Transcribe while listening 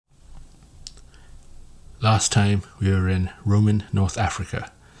Last time we were in Roman North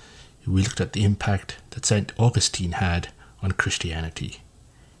Africa. We looked at the impact that St. Augustine had on Christianity.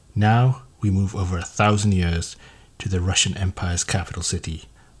 Now we move over 1,000 years to the Russian Empire's capital city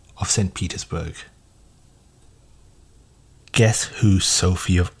of St. Petersburg. Guess who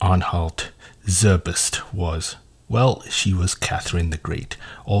Sophie of Anhalt-Zerbst was? Well, she was Catherine the Great,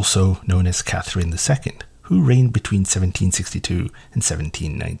 also known as Catherine II, who reigned between 1762 and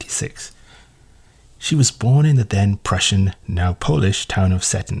 1796. She was born in the then Prussian, now Polish town of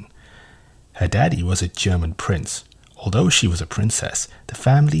Stettin. Her daddy was a German prince. Although she was a princess, the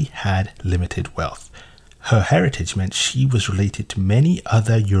family had limited wealth. Her heritage meant she was related to many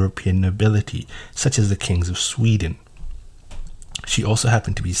other European nobility, such as the kings of Sweden. She also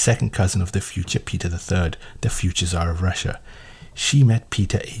happened to be second cousin of the future Peter III, the future Tsar of Russia. She met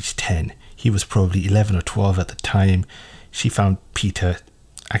Peter aged 10. He was probably 11 or 12 at the time. She found Peter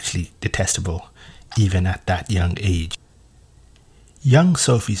actually detestable, even at that young age. Young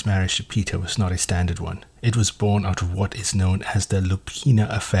Sophie's marriage to Peter was not a standard one. It was born out of what is known as the Lubkina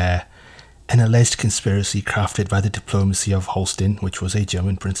affair, an alleged conspiracy crafted by the diplomacy of Holstein, which was a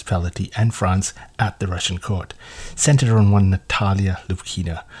German principality, and France at the Russian court, centered on one Natalia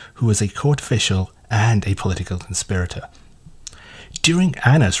Lubkina, who was a court official and a political conspirator. During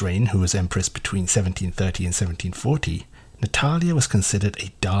Anna's reign, who was empress between 1730 and 1740, Natalia was considered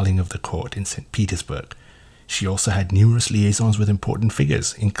a darling of the court in St. Petersburg. She also had numerous liaisons with important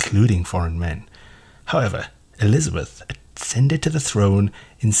figures, including foreign men. However, Elizabeth ascended to the throne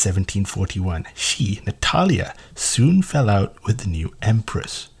in 1741. She, Natalia, soon fell out with the new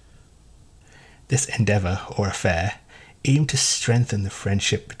empress. This endeavor, or affair, aimed to strengthen the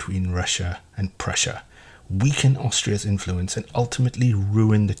friendship between Russia and Prussia, weaken Austria's influence, and ultimately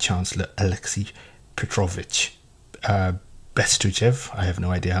ruin the Chancellor Alexei Petrovich Bestuchev, I have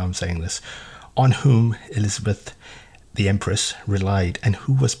no idea how I'm saying this, on whom Elizabeth, the Empress, relied and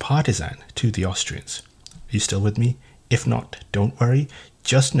who was partisan to the Austrians. Are you still with me? If not, don't worry.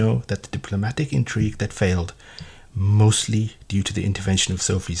 Just know that the diplomatic intrigue that failed, mostly due to the intervention of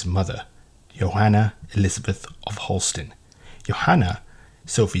Sophie's mother, Johanna Elizabeth of Holstein. Johanna,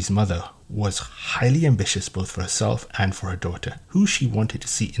 Sophie's mother, was highly ambitious both for herself and for her daughter, who she wanted to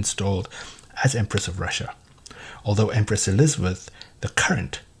see installed as Empress of Russia. Although Empress Elizabeth, the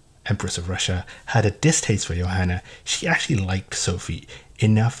current Empress of Russia, had a distaste for Johanna, she actually liked Sophie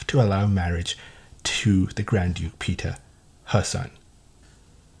enough to allow marriage to the Grand Duke Peter, her son.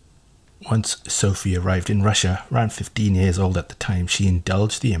 Once Sophie arrived in Russia, around 15 years old at the time, she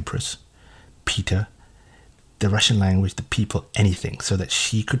indulged the Empress, Peter, the Russian language, the people, anything, so that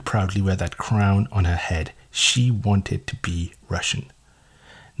she could proudly wear that crown on her head. She wanted to be Russian.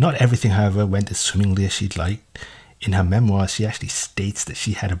 Not everything, however, went as swimmingly as she'd liked. In her memoirs, she actually states that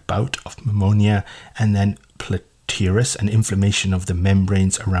she had a bout of pneumonia and then plateurus, an inflammation of the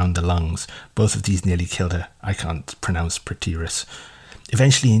membranes around the lungs. Both of these nearly killed her. I can't pronounce plateurus.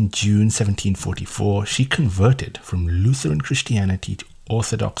 Eventually, in June 1744, she converted from Lutheran Christianity to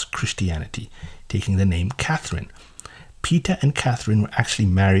Orthodox Christianity, taking the name Catherine. Peter and Catherine were actually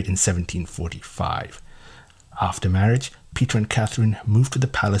married in 1745. After marriage, Peter and Catherine moved to the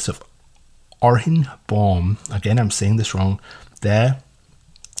palace of Oranienbaum. Again, I'm saying this wrong. There,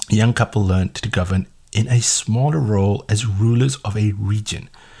 the young couple learned to govern in a smaller role as rulers of a region,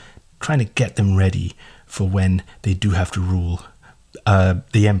 trying to get them ready for when they do have to rule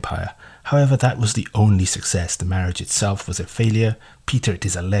the empire. However, that was the only success. The marriage itself was a failure. Peter, it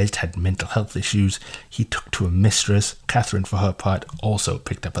is alleged, had mental health issues. He took to a mistress. Catherine, for her part, also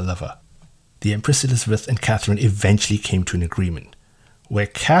picked up a lover. The Empress Elizabeth and Catherine eventually came to an agreement, where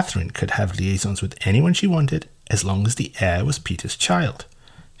Catherine could have liaisons with anyone she wanted as long as the heir was Peter's child.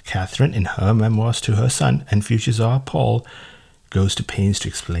 Catherine, in her memoirs to her son and future Tsar Paul, goes to pains to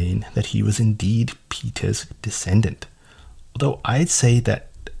explain that he was indeed Peter's descendant. Although I'd say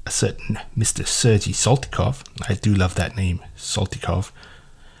that a certain Mr. Sergei Saltykov, I do love that name, Saltykov,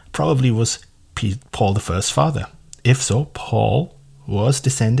 probably was Paul I's father. If so, Paul was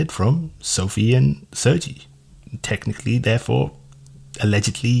descended from Sophie and Sergei. Technically, therefore,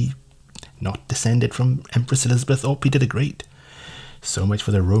 allegedly not descended from Empress Elizabeth or Peter the Great. So much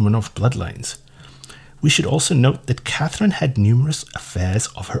for the Romanov bloodlines. We should also note that Catherine had numerous affairs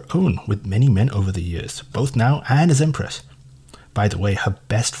of her own with many men over the years, both now and as Empress. By the way, her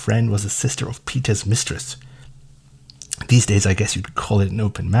best friend was the sister of Peter's mistress. These days, I guess you'd call it an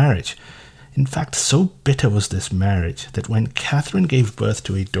open marriage. In fact, so bitter was this marriage that when Catherine gave birth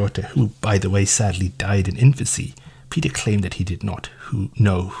to a daughter who, by the way, sadly died in infancy, Peter claimed that he did not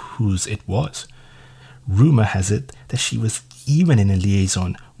know whose it was. Rumor has it that she was even in a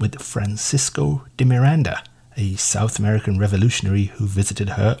liaison with Francisco de Miranda, a South American revolutionary who visited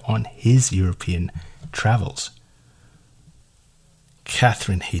her on his European travels.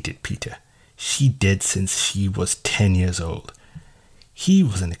 Catherine hated Peter. She did since she was 10 years old. He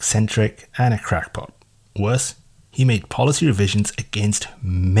was an eccentric and a crackpot. Worse, he made policy revisions against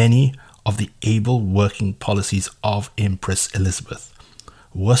many of the able working policies of Empress Elizabeth.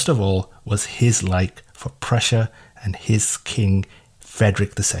 Worst of all was his like for Prussia and his king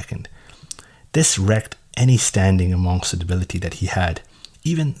Frederick II. This wrecked any standing amongst the nobility that he had.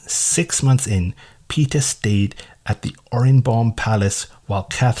 Even 6 months in, Peter stayed at the Oranienbaum Palace while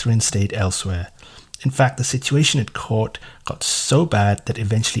Catherine stayed elsewhere. In fact, the situation at court got so bad that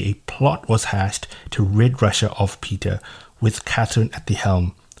eventually a plot was hatched to rid Russia of Peter, with Catherine at the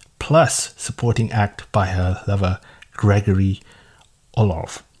helm, plus supporting act by her lover Gregory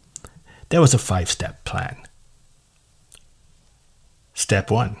Orlov. There was a 5-step plan. Step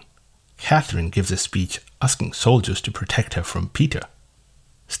 1. Catherine gives a speech asking soldiers to protect her from Peter.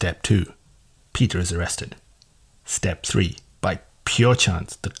 Step 2. Peter is arrested. Step 3. By pure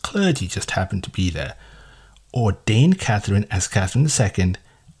chance, the clergy just happened to be there. Ordained Catherine as Catherine II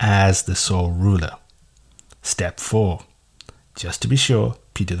as the sole ruler. Step 4. Just to be sure,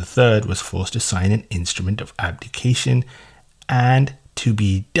 Peter III was forced to sign an instrument of abdication, and to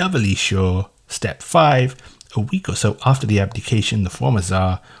be doubly sure, Step 5, a week or so after the abdication, the former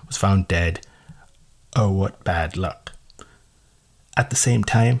Tsar was found dead. Oh, what bad luck. At the same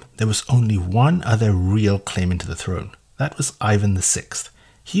time, there was only one other real claimant to the throne. That was Ivan VI.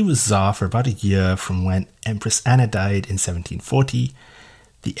 He was Tsar for about a year from when Empress Anna died in 1740.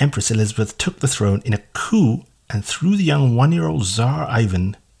 The Empress Elizabeth took the throne in a coup and threw the young 1-year-old Tsar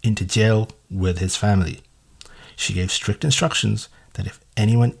Ivan into jail with his family. She gave strict instructions that if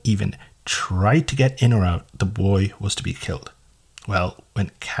anyone even tried to get in or out, the boy was to be killed. Well,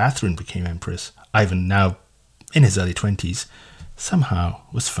 when Catherine became empress, Ivan, now in his early 20s, somehow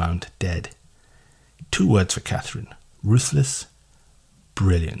was found dead. 2 words for Catherine: ruthless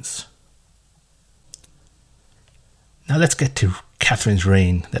brilliance. Now let's get to Catherine's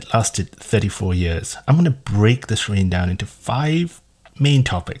reign that lasted 34 years. I'm going to break this reign down into 5 main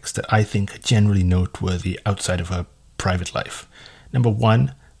topics that I think are generally noteworthy outside of her private life. Number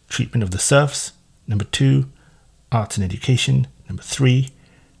 1, treatment of the serfs. Number 2, arts and education. Number 3,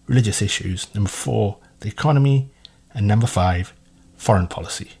 religious issues. Number 4, the economy. And number 5, foreign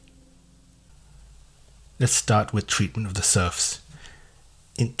policy. Let's start with treatment of the serfs.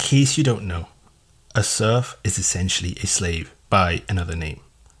 In case you don't know, a serf is essentially a slave by another name,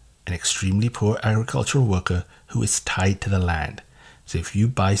 an extremely poor agricultural worker who is tied to the land. So if you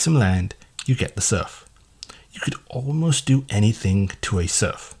buy some land, you get the serf. You could almost do anything to a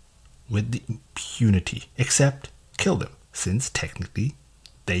serf with the impunity, except kill them, since technically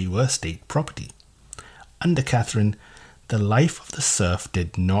they were state property. Under Catherine, the life of the serf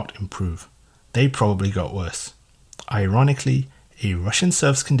did not improve. They probably got worse. Ironically, a Russian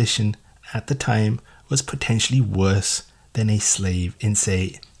serf's condition at the time was potentially worse than a slave in,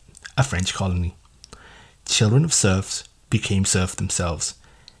 say, a French colony. Children of serfs became serfs themselves.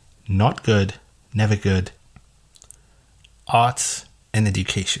 Not good, never good. Arts and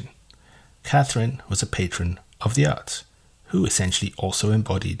education. Catherine was a patron of the arts, who essentially also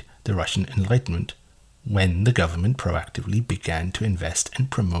embodied the Russian Enlightenment when the government proactively began to invest and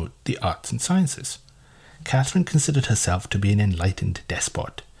promote the arts and sciences. Catherine considered herself to be an enlightened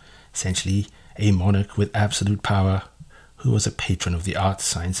despot, essentially a monarch with absolute power who was a patron of the arts,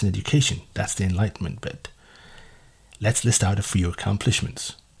 science, and education. That's the Enlightenment bit. Let's list out a few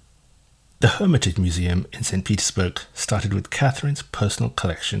accomplishments. The Hermitage Museum in St. Petersburg started with Catherine's personal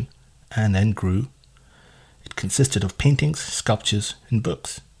collection and then grew. It consisted of paintings, sculptures, and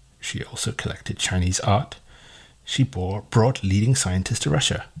books. She also collected Chinese art. She brought leading scientists to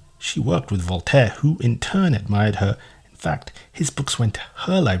Russia. She worked with Voltaire, who in turn admired her. In fact, his books went to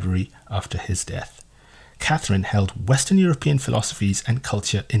her library after his death. Catherine held Western European philosophies and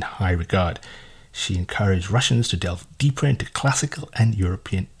culture in high regard. She encouraged Russians to delve deeper into classical and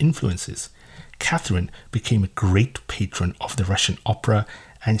European influences. Catherine became a great patron of the Russian opera,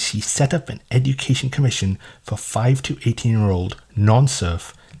 and she set up an education commission for 5 to 18-year-old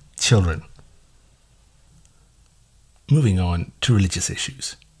non-serf children. Moving on to religious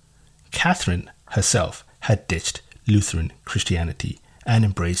issues. Catherine herself had ditched Lutheran Christianity and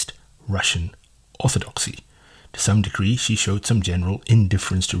embraced Russian Orthodoxy. To some degree, she showed some general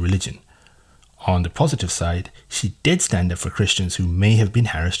indifference to religion. On the positive side, she did stand up for Christians who may have been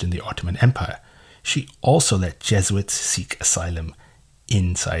harassed in the Ottoman Empire. She also let Jesuits seek asylum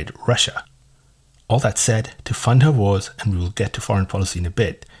inside Russia. All that said, to fund her wars, and we will get to foreign policy in a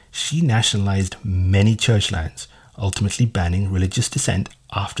bit, she nationalized many church lands, ultimately banning religious dissent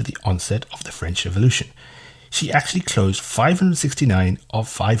after the onset of the French Revolution. She actually closed 569 of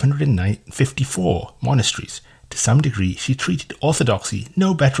 554 monasteries. To some degree, she treated orthodoxy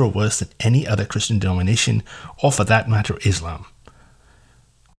no better or worse than any other Christian denomination, or for that matter, Islam.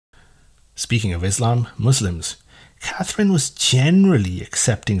 Speaking of Islam, Muslims. Catherine was generally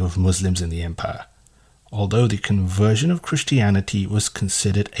accepting of Muslims in the empire. Although the conversion of Christianity was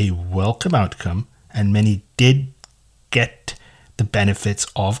considered a welcome outcome, and many did get the benefits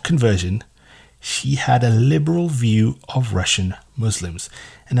of conversion, she had a liberal view of Russian Muslims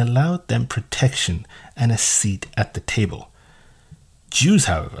and allowed them protection and a seat at the table. Jews,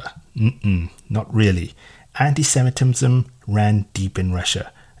 however, not really. Anti-Semitism ran deep in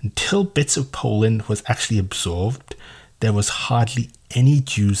Russia. Until bits of Poland was actually absorbed, there was hardly any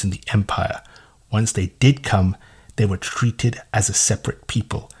Jews in the empire. Once they did come, they were treated as a separate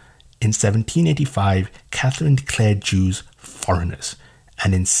people. In 1785, Catherine declared Jews foreigners,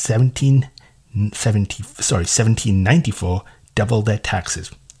 and in 1794, doubled their taxes.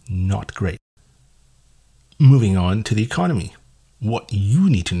 Not great. Moving on to the economy. What you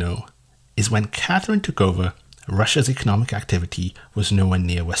need to know is when Catherine took over, Russia's economic activity was nowhere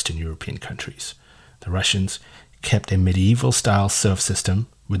near Western European countries. The Russians kept a medieval-style serf system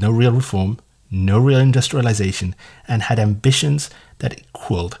with no real reform, no real industrialization, and had ambitions that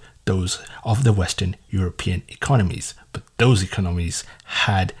equaled those of the Western European economies. But those economies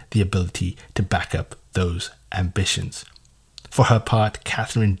had the ability to back up those ambitions. For her part,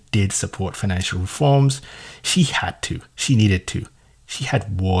 Catherine did support financial reforms. She had to. She needed to. She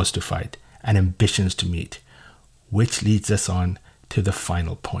had wars to fight and ambitions to meet. Which leads us on to the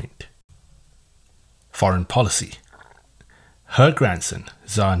final point. Foreign policy. Her grandson,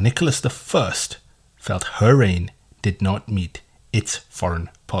 Tsar Nicholas I, felt her reign did not meet its foreign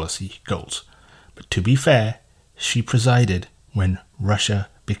policy goals. But to be fair, she presided when Russia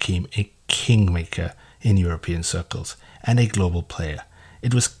became a kingmaker in European circles and a global player.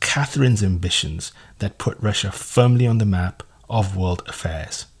 It was Catherine's ambitions that put Russia firmly on the map of world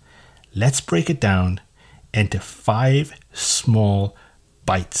affairs. Let's break it down into 5 small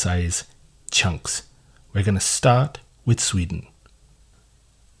bite-sized chunks. We're going to start with Sweden.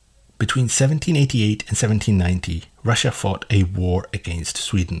 Between 1788 and 1790, Russia fought a war against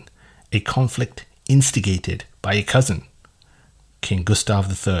Sweden, a conflict instigated by a cousin, King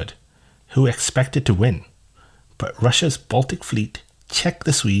Gustav III, who expected to win. But Russia's Baltic fleet checked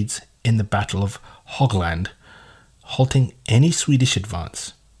the Swedes in the Battle of Hogland, halting any Swedish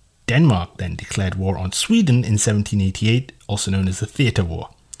advance. Denmark then declared war on Sweden in 1788, also known as the Theatre War.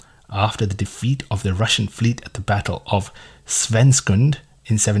 After the defeat of the Russian fleet at the Battle of Svensksund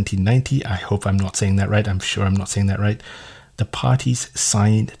in 1790, I hope I'm not saying that right, I'm sure I'm not saying that right, the parties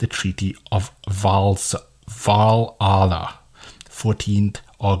signed the Treaty of Valhalla, 14th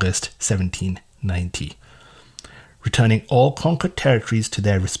August 1790, returning all conquered territories to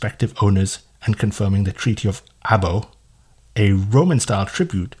their respective owners and confirming the Treaty of Abo. A Roman-style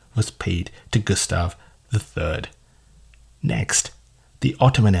tribute was paid to Gustav III. Next, the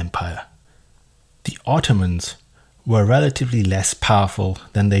Ottoman Empire. The Ottomans were relatively less powerful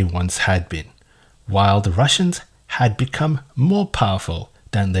than they once had been, while the Russians had become more powerful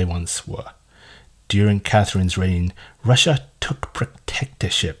than they once were. During Catherine's reign, Russia took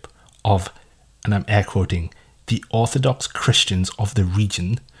protectorship of, and I'm air quoting, the Orthodox Christians of the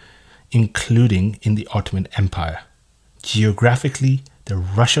region, including in the Ottoman Empire. Geographically, the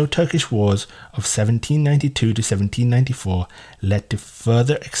Russo-Turkish Wars of 1792 to 1794 led to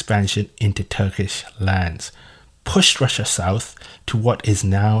further expansion into Turkish lands, pushed Russia south to what is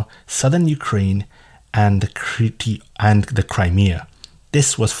now southern Ukraine and the Crimea.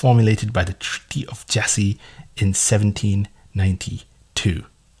 This was formulated by the Treaty of Jassy in 1792.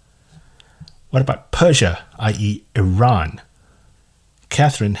 What about Persia, i.e. Iran?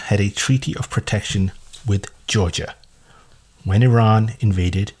 Catherine had a treaty of protection with Georgia. When Iran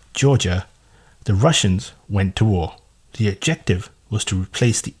invaded Georgia, the Russians went to war. The objective was to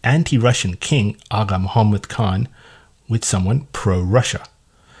replace the anti-Russian king Aga Muhammad Khan with someone pro-Russia.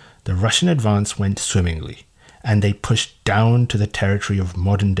 The Russian advance went swimmingly, and they pushed down to the territory of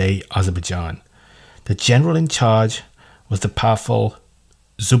modern-day Azerbaijan. The general in charge was the powerful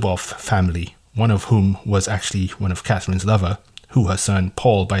Zubov family, one of whom was actually one of Catherine's lover, who her son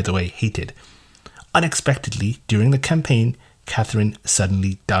Paul, by the way, hated. Unexpectedly, during the campaign, Catherine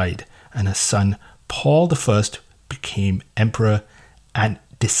suddenly died, and her son Paul I became emperor and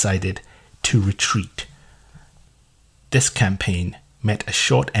decided to retreat. This campaign met a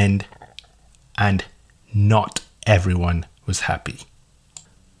short end, and not everyone was happy.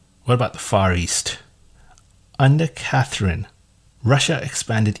 What about the Far East? Under Catherine, Russia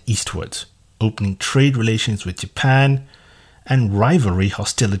expanded eastwards, opening trade relations with Japan and rivalry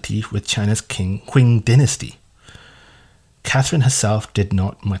hostility with China's Qing dynasty. Catherine herself did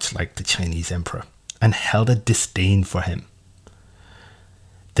not much like the Chinese emperor and held a disdain for him.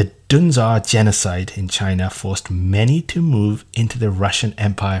 The Dunzar genocide in China forced many to move into the Russian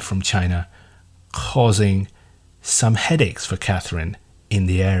Empire from China, causing some headaches for Catherine in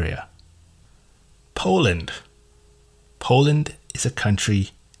the area. Poland. Poland is a country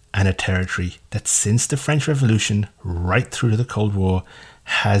and a territory that since the French Revolution right through to the Cold War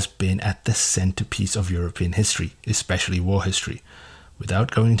has been at the centerpiece of European history, especially war history.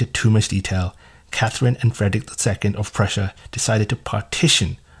 Without going into too much detail, Catherine and Frederick II of Prussia decided to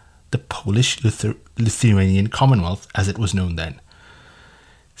partition the Polish-Lithuanian Commonwealth as it was known then.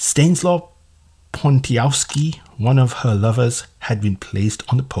 Stanislaw Poniatowski, one of her lovers, had been placed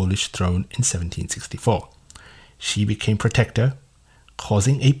on the Polish throne in 1764. She became protector,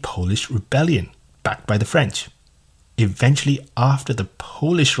 causing a Polish rebellion backed by the French. Eventually, after the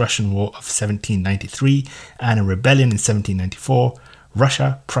Polish-Russian War of 1793 and a rebellion in 1794,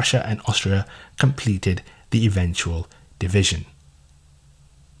 Russia, Prussia and Austria completed the eventual division.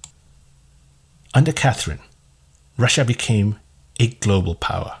 Under Catherine, Russia became a global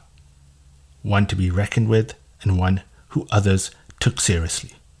power, one to be reckoned with and one who others took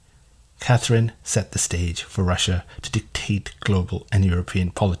seriously. Catherine set the stage for Russia to dictate global and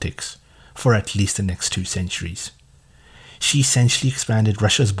European politics for at least the next 2 centuries. She essentially expanded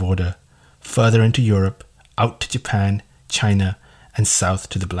Russia's border further into Europe, out to Japan, China, and south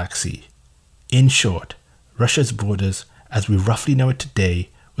to the Black Sea. In short, Russia's borders, as we roughly know it today,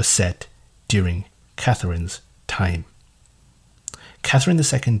 were set during Catherine's time. Catherine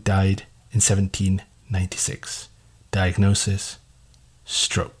II died in 1796. Diagnosis: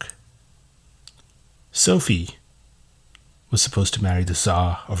 stroke. Sophie was supposed to marry the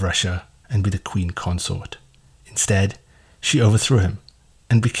Tsar of Russia and be the queen consort. Instead, she overthrew him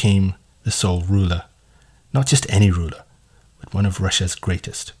and became the sole ruler. Not just any ruler, but one of Russia's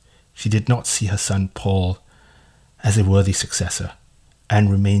greatest. She did not see her son Paul as a worthy successor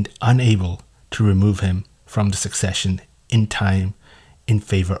and remained unable to remove him from the succession in time in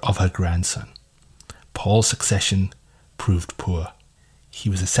favor of her grandson. Paul's succession proved poor. He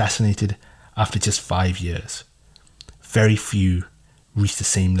was assassinated after just 5 years. Very few reached the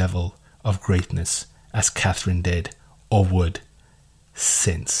same level of greatness as Catherine did or would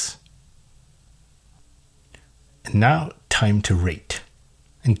since. And now, time to rate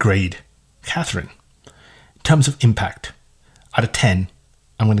and grade Catherine. In terms of impact, out of 10,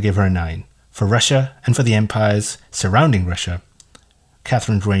 I'm going to give her a 9. For Russia and for the empires surrounding Russia,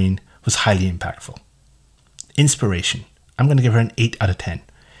 Catherine's reign was highly impactful. Inspiration, I'm going to give her an 8 out of 10.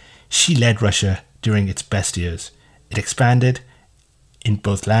 She led Russia during its best years. It expanded in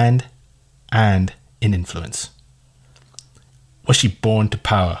both land and in influence. Was she born to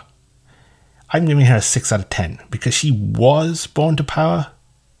power? I'm giving her a 6 out of 10 because she was born to power,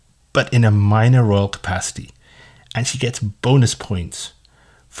 but in a minor royal capacity, and she gets bonus points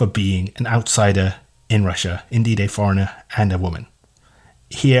for being an outsider in Russia, indeed a foreigner and a woman.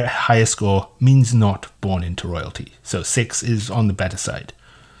 Here, higher score means not born into royalty, so 6 is on the better side.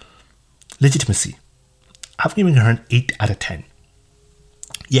 Legitimacy. I'm giving her an 8 out of 10.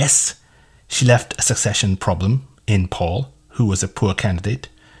 Yes, she left a succession problem in Paul, who was a poor candidate,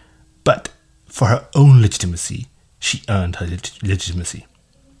 but for her own legitimacy, she earned her legitimacy.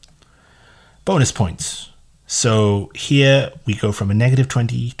 Bonus points. So here we go from a negative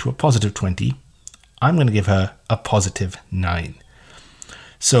 20 to a positive 20. I'm going to give her a positive 9.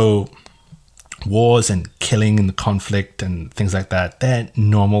 So wars and killing and the conflict and things like that, they're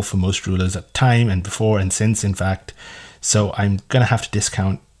normal for most rulers at the time and before and since, in fact. So I'm going to have to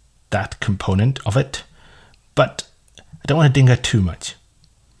discount that component of it. But I don't want to ding her too much.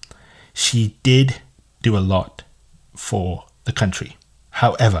 She did do a lot for the country.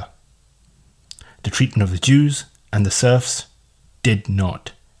 However, the treatment of the Jews and the serfs did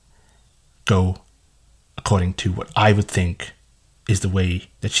not go according to what I would think is the way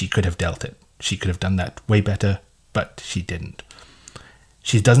that she could have dealt it. She could have done that way better, but she didn't.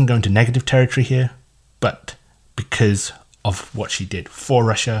 She doesn't go into negative territory here, but because of what she did for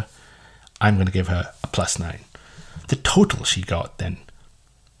Russia, I'm going to give her a +9. The total she got then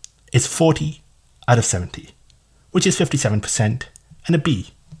is 40 out of 70, which is 57% and a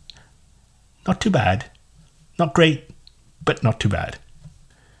B. Not too bad. Not great, but not too bad.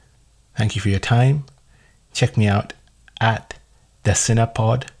 Thank you for your time. Check me out at the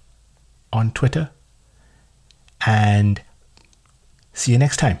Cinepod on Twitter. And see you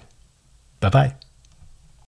next time. Bye-bye.